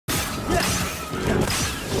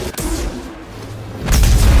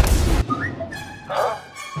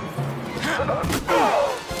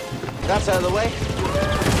bounce out of the way.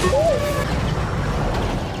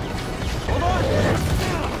 Hold on!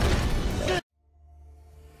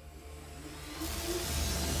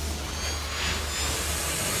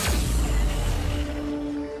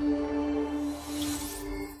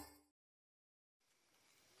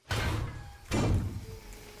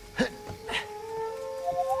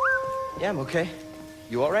 Yeah, I'm okay.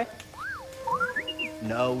 You all right?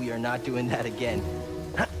 No, we are not doing that again.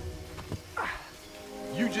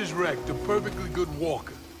 You just wrecked a perfectly good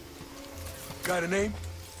walker. Got a name?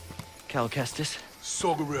 Cal Kestis.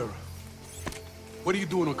 Saw Gerrera. What are you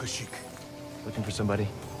doing on Kashyyyk? Looking for somebody.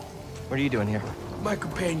 What are you doing here? My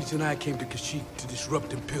companions and I came to Kashyyyk to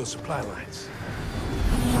disrupt Imperial supply lines.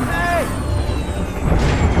 Hey!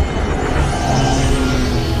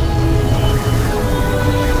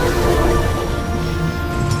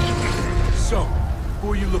 So,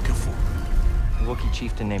 who are you looking for? A Wookiee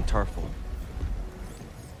chieftain named Tarful.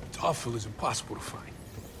 Tarful is impossible to find.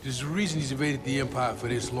 There's a reason he's evaded the Empire for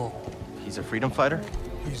this long. He's a freedom fighter?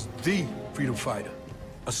 He's the freedom fighter.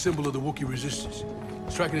 A symbol of the Wookiee resistance.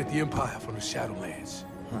 Striking at the Empire from the Shadowlands.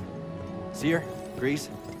 Huh. Seer,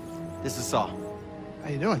 Grease, this is Saw. How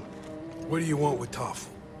you doing? What do you want with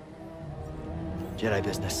Tarful? Jedi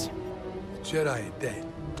business. Jedi are dead.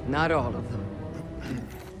 Not all of them.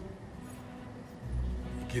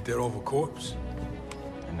 You get that off a corpse?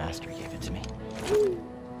 My master gave it to me.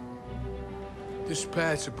 This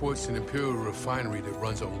pad supports an Imperial refinery that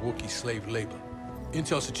runs on Wookiee slave labor.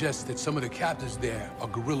 Intel suggests that some of the captives there are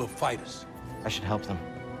guerrilla fighters. I should help them.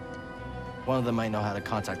 One of them might know how to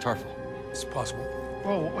contact Tarful. It's possible.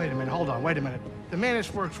 Whoa, wait a minute, hold on, wait a minute. The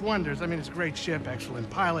Mantis works wonders. I mean, it's a great ship, excellent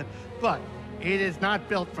pilot, but it is not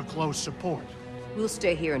built for close support. We'll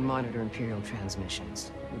stay here and monitor Imperial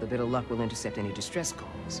transmissions. With a bit of luck, we'll intercept any distress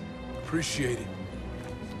calls. Appreciate it.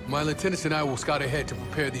 My lieutenants and I will scout ahead to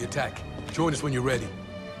prepare the attack. Join us when you're ready.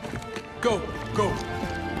 Go! Go!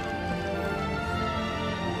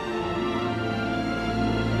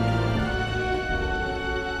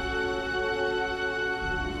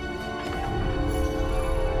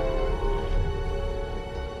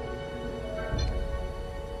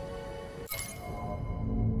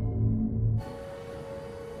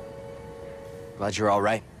 Glad you're all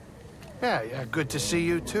right. Yeah, good to see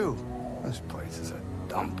you too. This place is a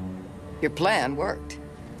dump. Your plan worked.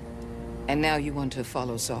 And now you want to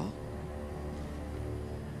follow Saul?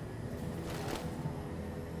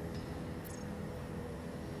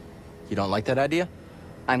 You don't like that idea?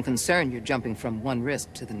 I'm concerned you're jumping from one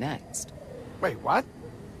risk to the next. Wait, what?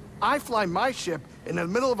 I fly my ship in the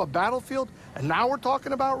middle of a battlefield, and now we're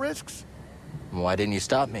talking about risks? Why didn't you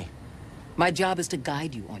stop me? My job is to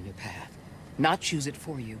guide you on your path, not choose it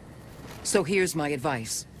for you. So here's my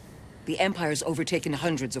advice. The Empire's overtaken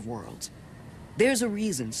hundreds of worlds. There's a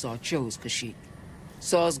reason Saw chose Kashyyyk.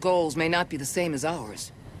 Saw's goals may not be the same as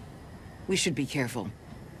ours. We should be careful.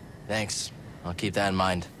 Thanks. I'll keep that in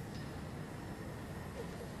mind.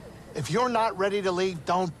 If you're not ready to leave,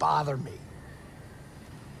 don't bother me.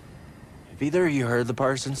 Have either of you heard the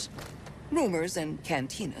Parsons? Rumors and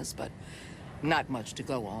cantinas, but not much to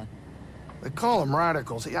go on. They call them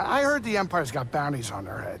radicals. Yeah, I heard the Empire's got bounties on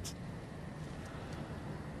their heads.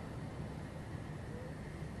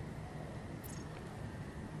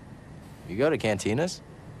 You go to cantinas?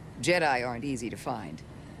 Jedi aren't easy to find.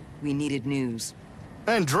 We needed news.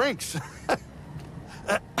 And drinks.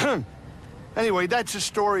 Anyway, that's a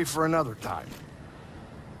story for another time.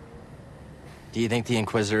 Do you think the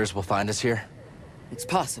Inquisitors will find us here? It's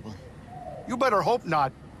possible. You better hope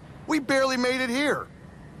not. We barely made it here.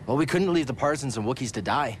 Well, we couldn't leave the Parsons and Wookiees to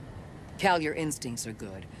die. Cal, your instincts are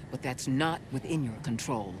good, but that's not within your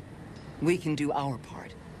control. We can do our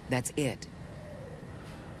part. That's it.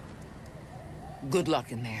 Good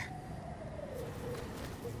luck in there.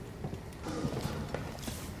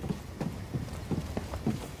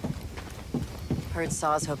 Heard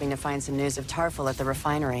Saw's hoping to find some news of Tarful at the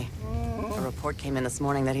refinery. A report came in this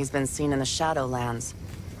morning that he's been seen in the Shadowlands.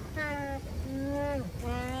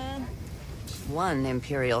 One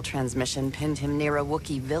Imperial transmission pinned him near a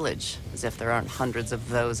Wookiee village, as if there aren't hundreds of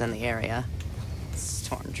those in the area.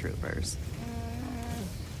 Stormtroopers.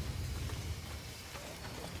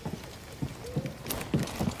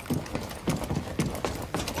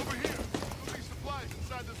 Over here! Moving supplies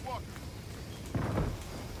inside this walker.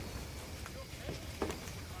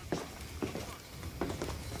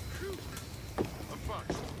 I'm fine.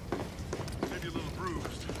 Maybe a little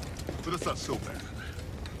bruised, but it's not so bad.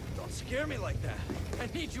 Don't scare me like that. I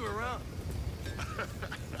need you around.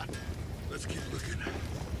 Let's keep looking.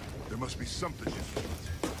 There must be something different.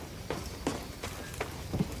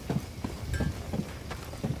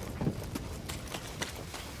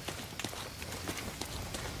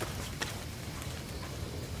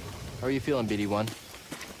 How are you feeling, BD1?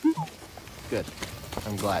 Good.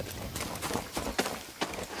 I'm glad.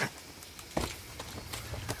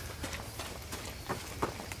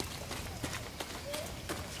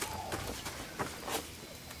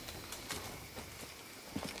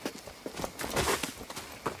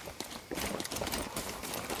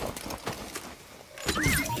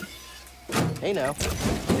 Hey now.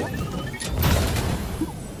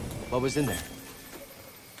 What was in there?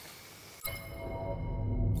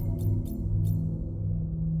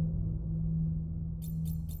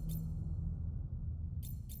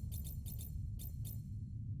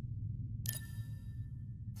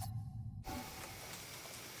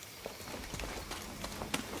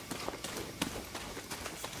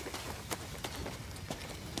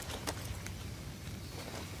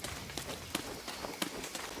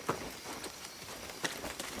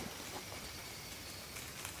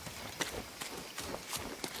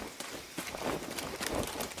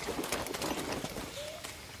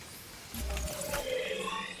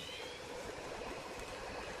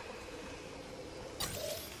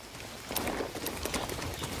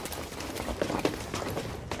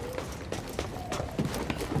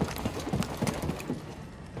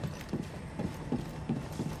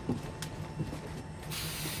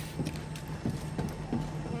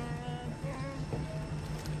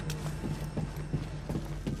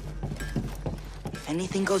 If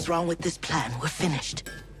anything goes wrong with this plan, we're finished.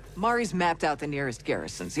 Mari's mapped out the nearest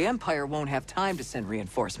garrisons. The Empire won't have time to send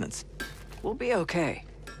reinforcements. We'll be okay.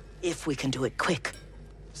 If we can do it quick.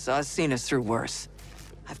 Saw's seen us through worse.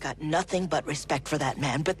 I've got nothing but respect for that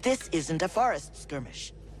man, but this isn't a forest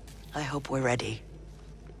skirmish. I hope we're ready.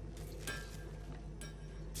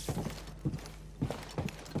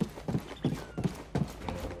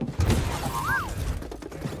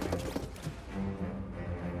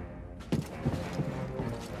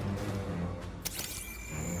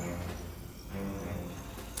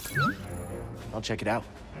 I'll check it out.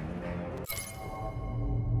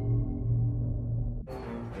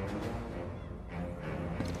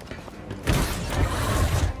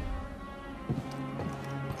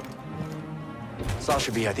 Saul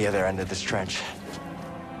should be at the other end of this trench.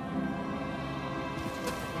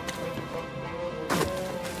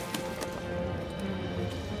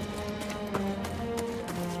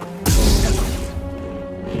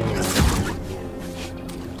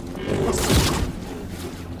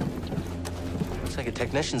 Looks like a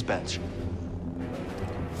technician's bench.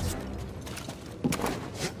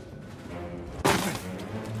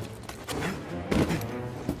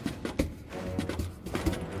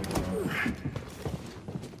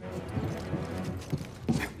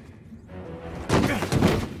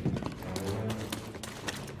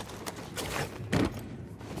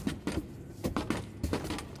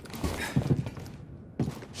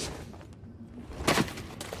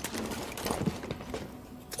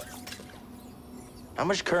 How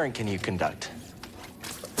much current can you conduct?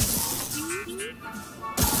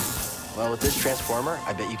 Well, with this transformer,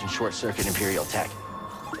 I bet you can short-circuit Imperial tech.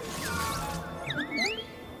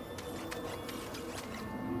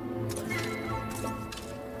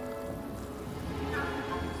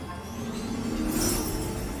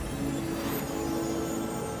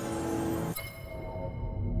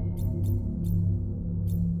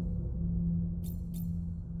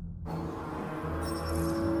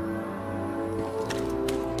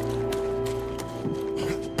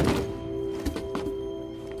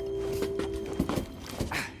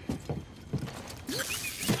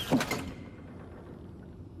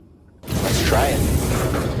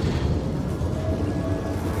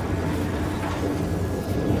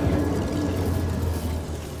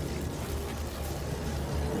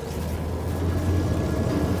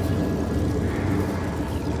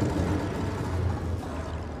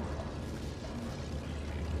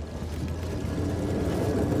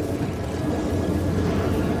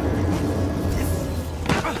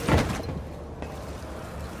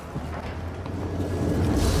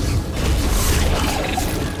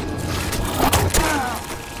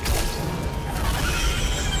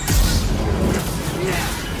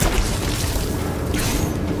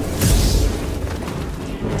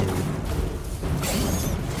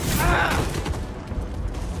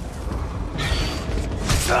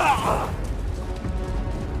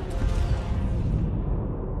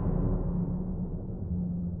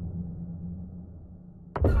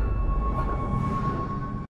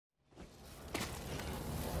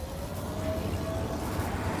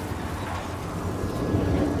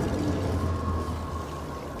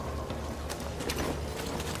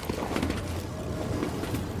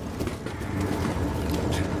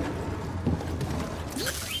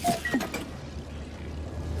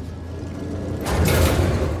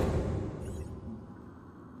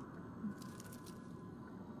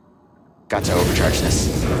 Got to overcharge this.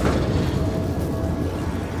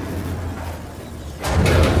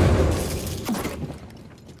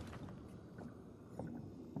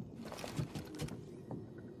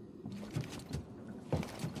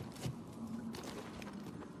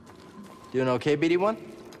 Doing okay, BD1?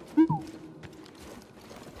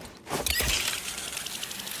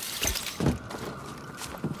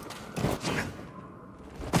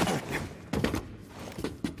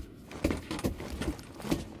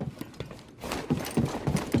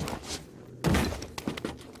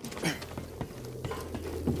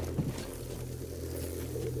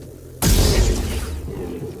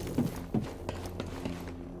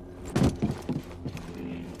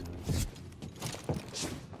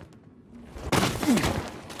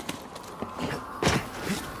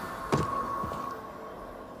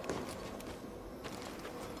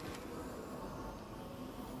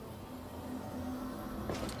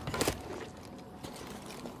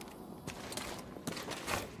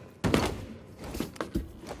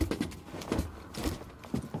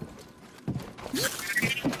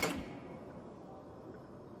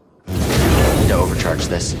 To overcharge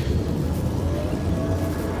this.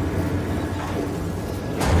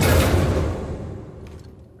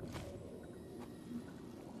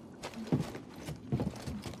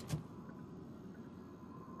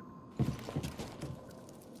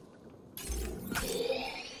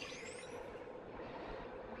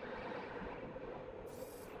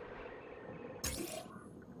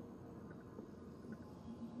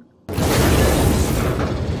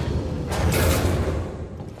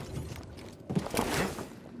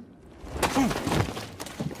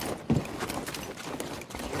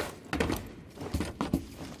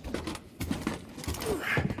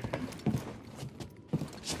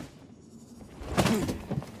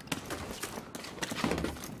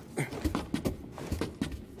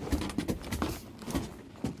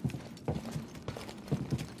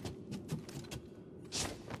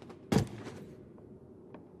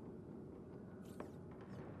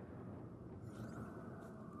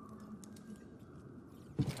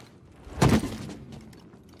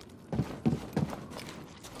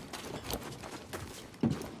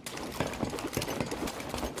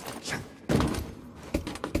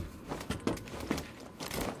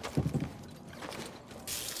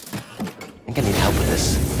 I think I need help with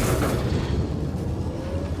this.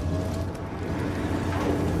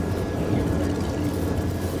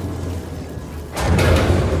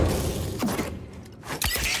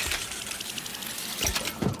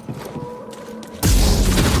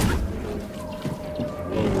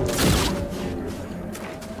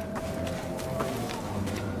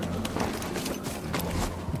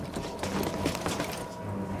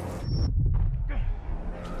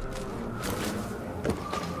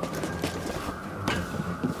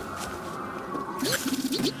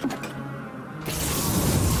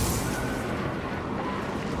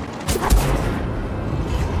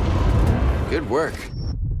 Good work.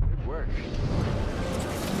 Good work.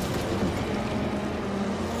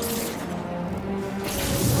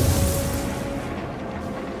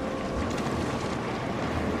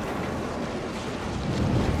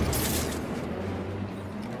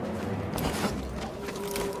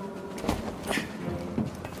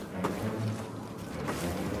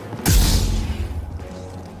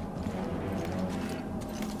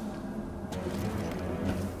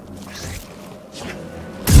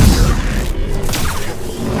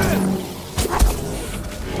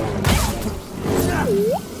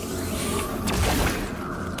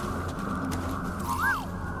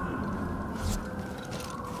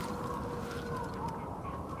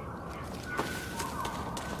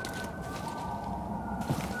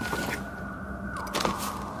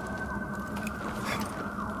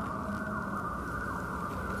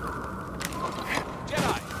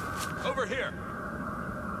 Jedi! Over here!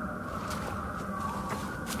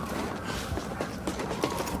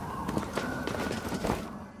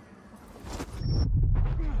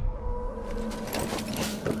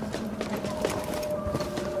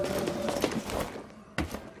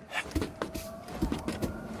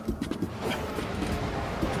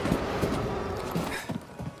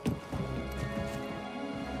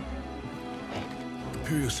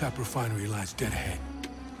 Imperial sap refinery lies dead ahead.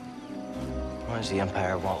 What does the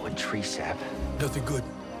Empire want with tree sap? Nothing good.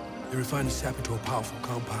 They refine the sap into a powerful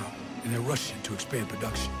compound, and they're rushing to expand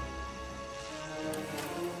production.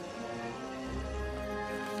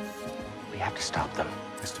 We have to stop them.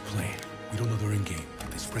 That's the plan. We don't know their end game.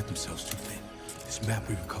 They spread themselves too thin. This map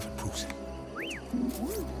we recovered proves it.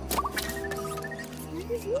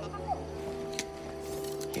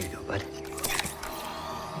 Here you go, bud.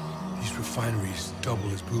 These refineries double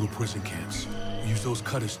as brutal prison camps. We use those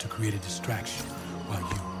cutters to create a distraction, while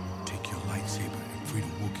you take your lightsaber and free the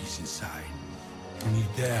Wookiees inside. We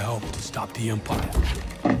need their help to stop the Empire.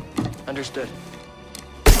 Understood.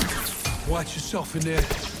 Watch yourself in there.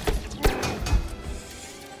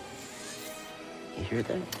 You hear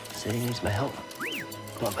that? Said he needs my help.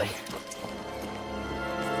 Come on, buddy.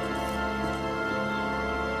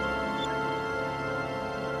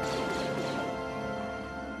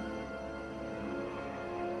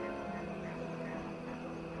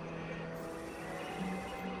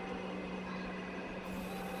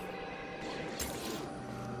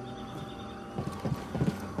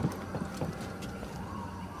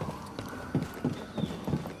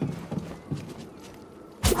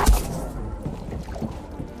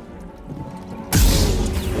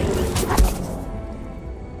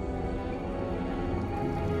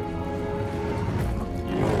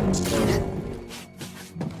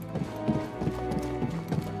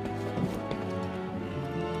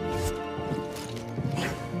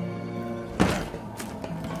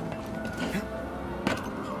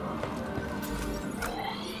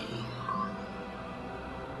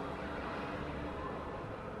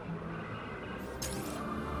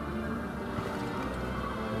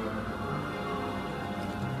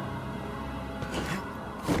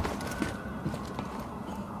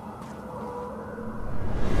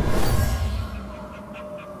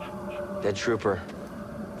 Dead trooper.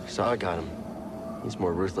 Saw I got him. He's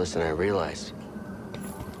more ruthless than I realized.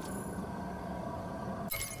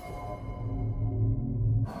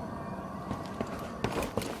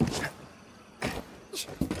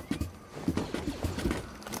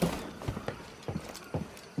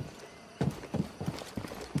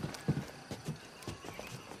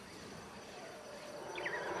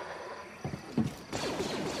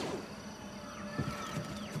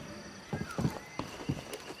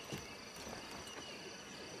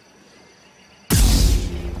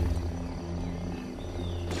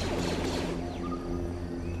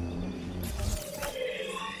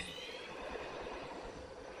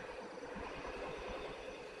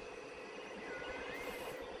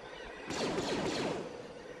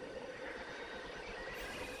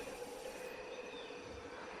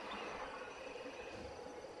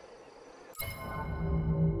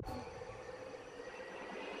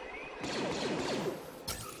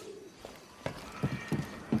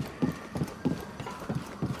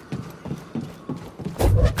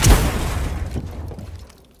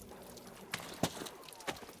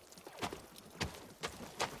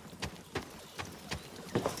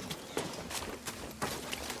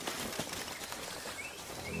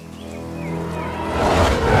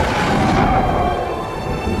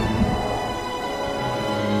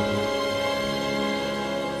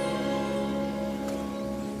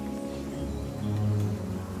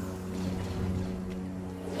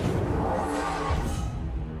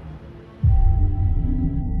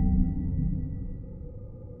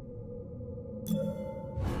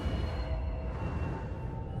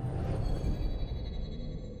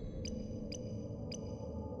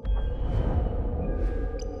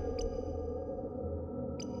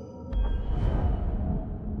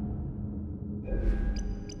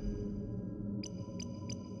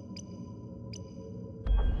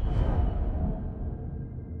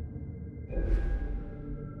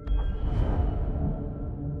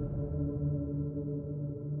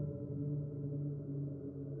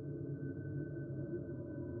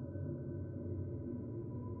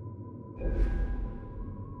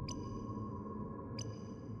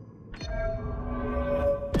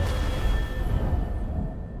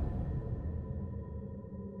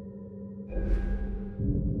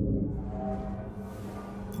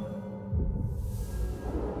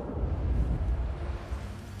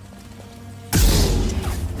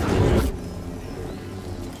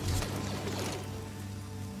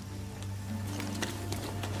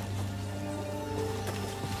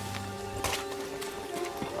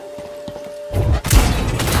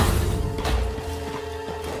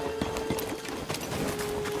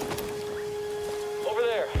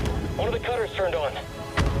 Turned on.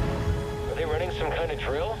 Are they running some kind of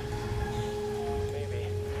drill? Maybe.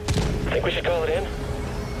 Think we should call it in?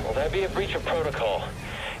 Well, that'd be a breach of protocol.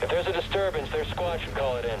 If there's a disturbance, their squad should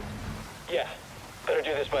call it in. Yeah. Better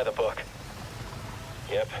do this by the book.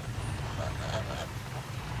 Yep.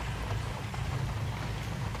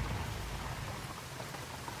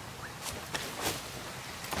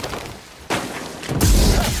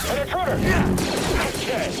 An intruder!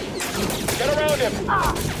 Okay. Get around him!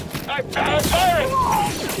 I'm firing!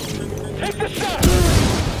 Take the shot!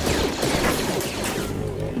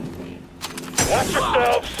 Watch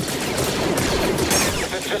yourselves!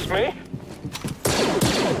 Is it just me?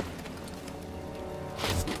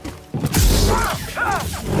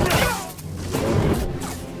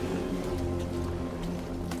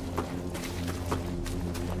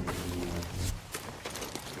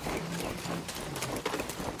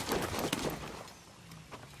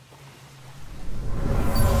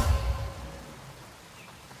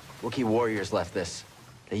 Wookiee warriors left this.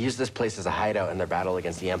 They used this place as a hideout in their battle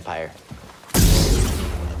against the Empire.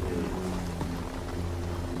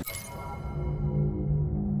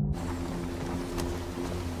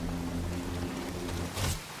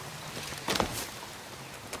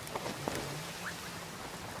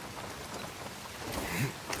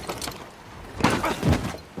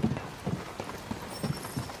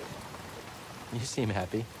 You seem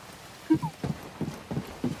happy.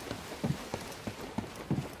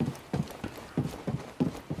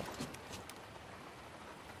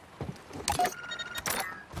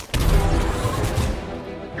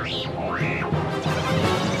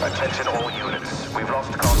 Attention all units. We've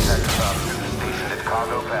lost contact with our student stationed at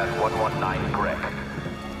cargo pad 119 Greg.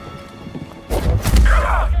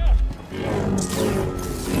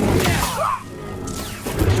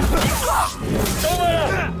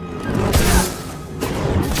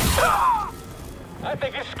 I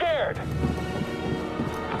think he's scared.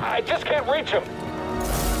 I just can't reach him.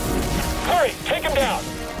 Hurry, take him down.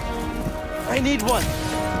 I need one.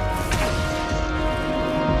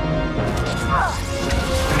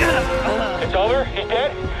 It's over? He's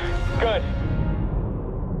dead? Good.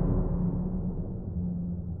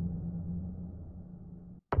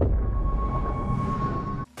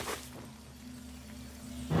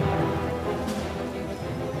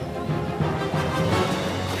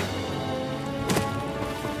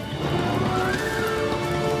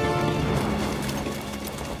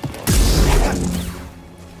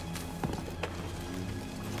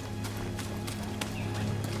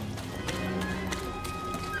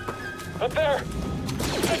 Up there!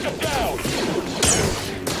 Take him down!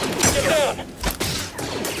 Get down!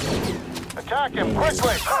 Attack him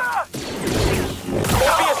quickly!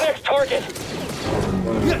 That'll be his next target!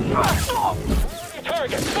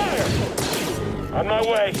 Target, fire! On my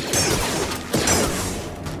way!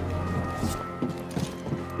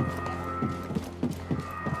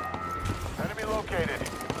 Enemy located.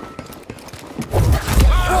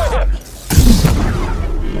 Destroy him!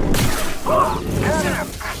 Get him!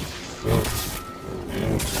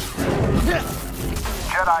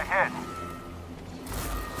 Jedi hit.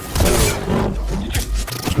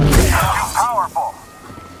 Too powerful.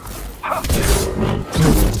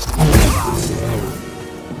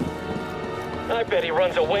 I bet he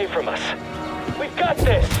runs away from us. We've got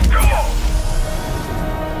this!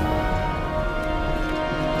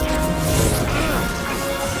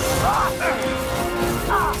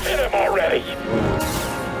 Hit him already!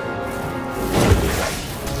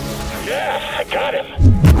 Yeah, I got him!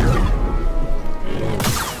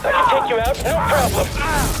 I can take you out, no problem!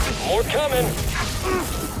 More coming!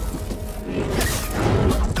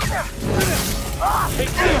 Take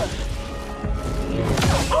this!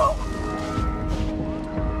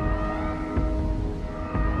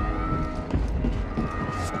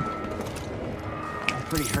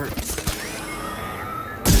 Pretty hurt.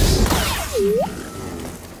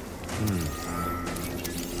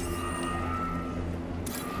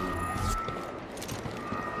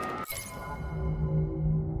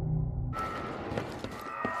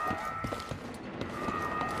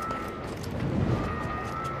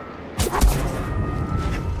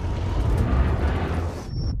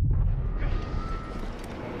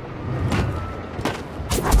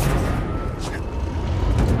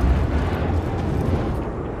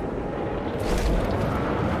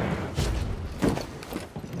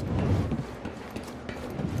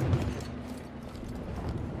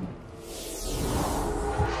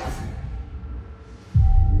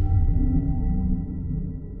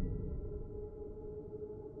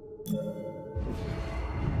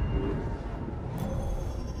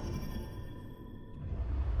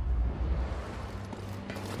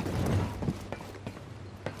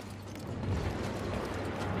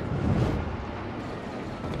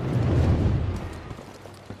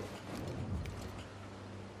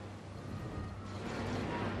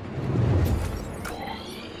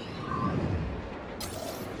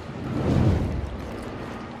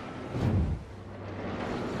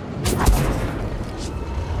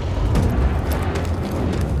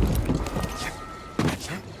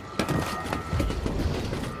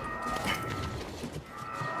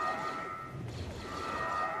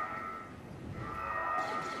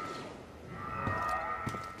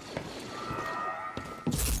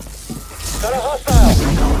 Got a hostile!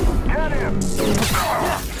 Get him!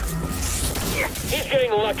 He's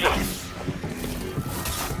getting lucky.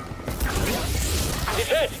 He's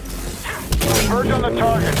hit! Purge on the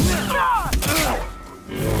target.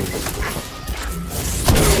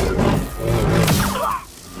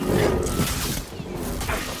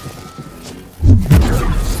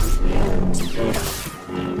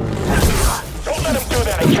 Don't let him do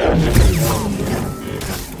that again!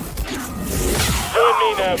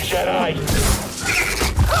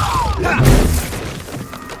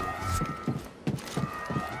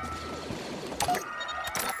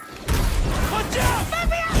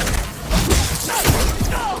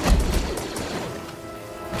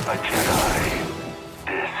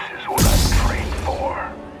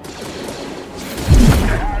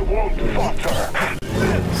 won't falter.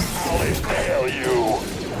 I'll impale you.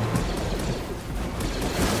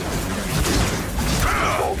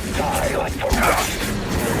 You'll die like the rest.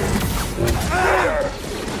 There.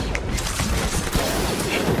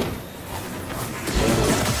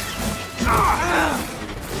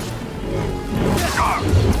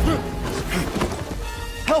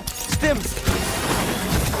 Help! Stims!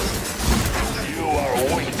 You are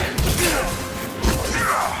weak.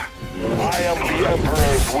 I am the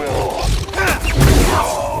Emperor's will.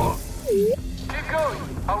 Keep going.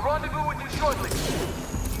 I'll rendezvous with you shortly.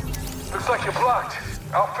 Looks like you're blocked.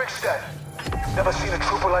 I'll fix that. Never seen a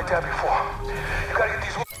trooper like that before. You gotta get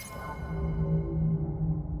these...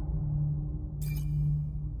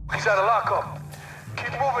 He's out of lockup.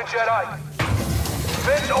 Keep moving, Jedi.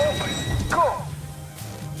 Vents open. Go!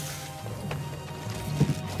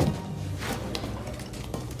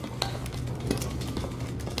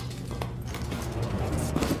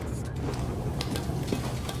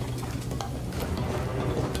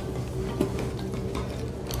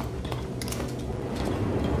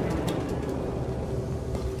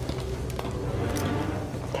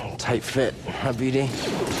 Tight fit, huh, BD?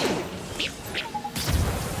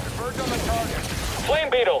 Purge on the target. Flame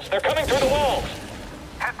beetles, they're coming through the walls.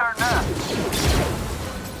 Hit their nest.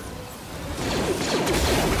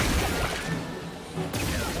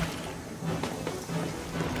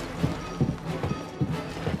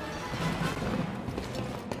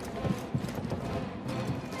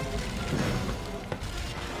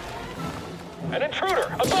 An intruder,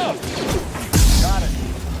 above! Got it.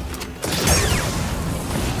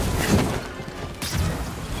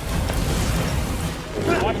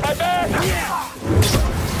 Watch my back!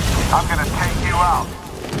 I'm gonna take you out.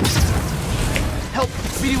 Help!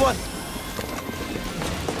 BD1!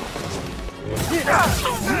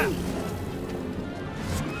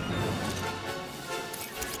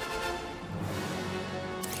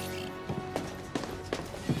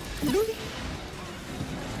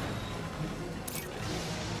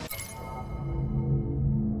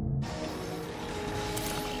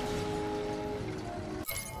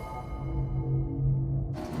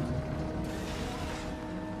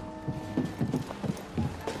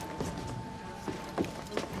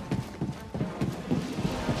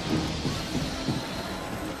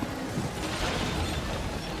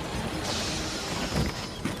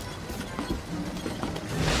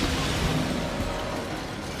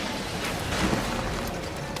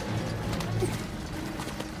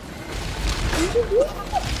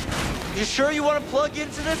 You sure you want to plug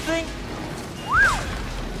into this thing?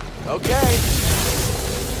 Okay.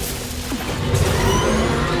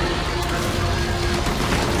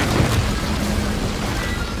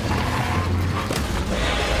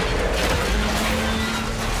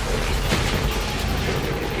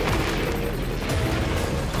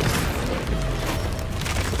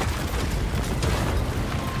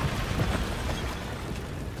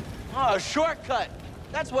 Oh, shortcut!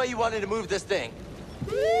 That's why you wanted to move this thing.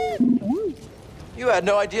 You had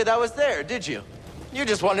no idea that was there, did you? You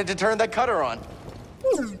just wanted to turn that cutter on.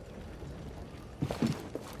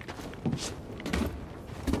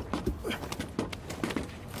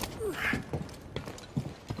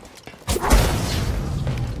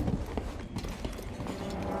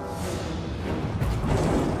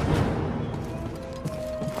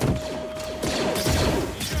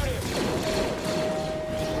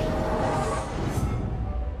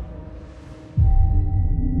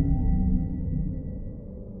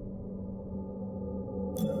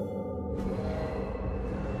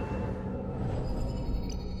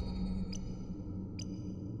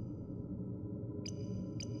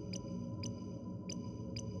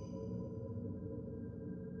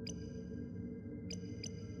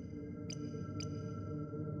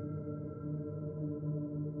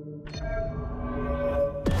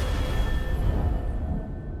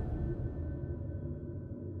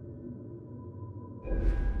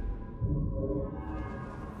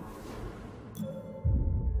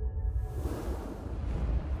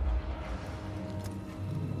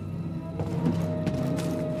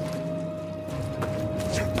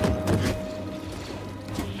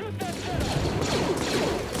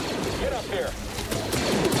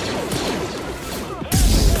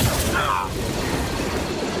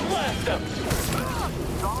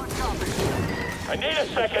 I need a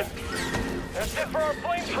second. That's it for our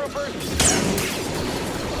flame troopers.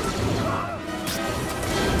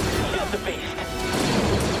 Kill the beast.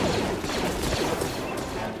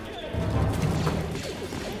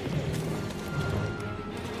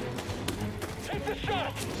 Take the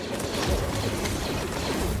shot.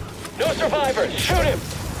 No survivors. Shoot him.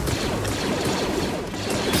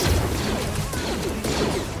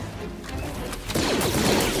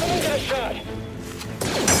 shot.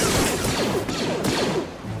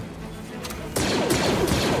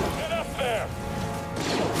 Get up there.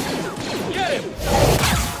 Get him.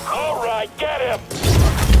 All right, get him.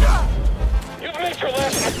 You've made your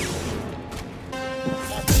last.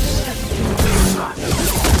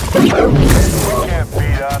 Can't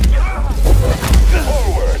beat us.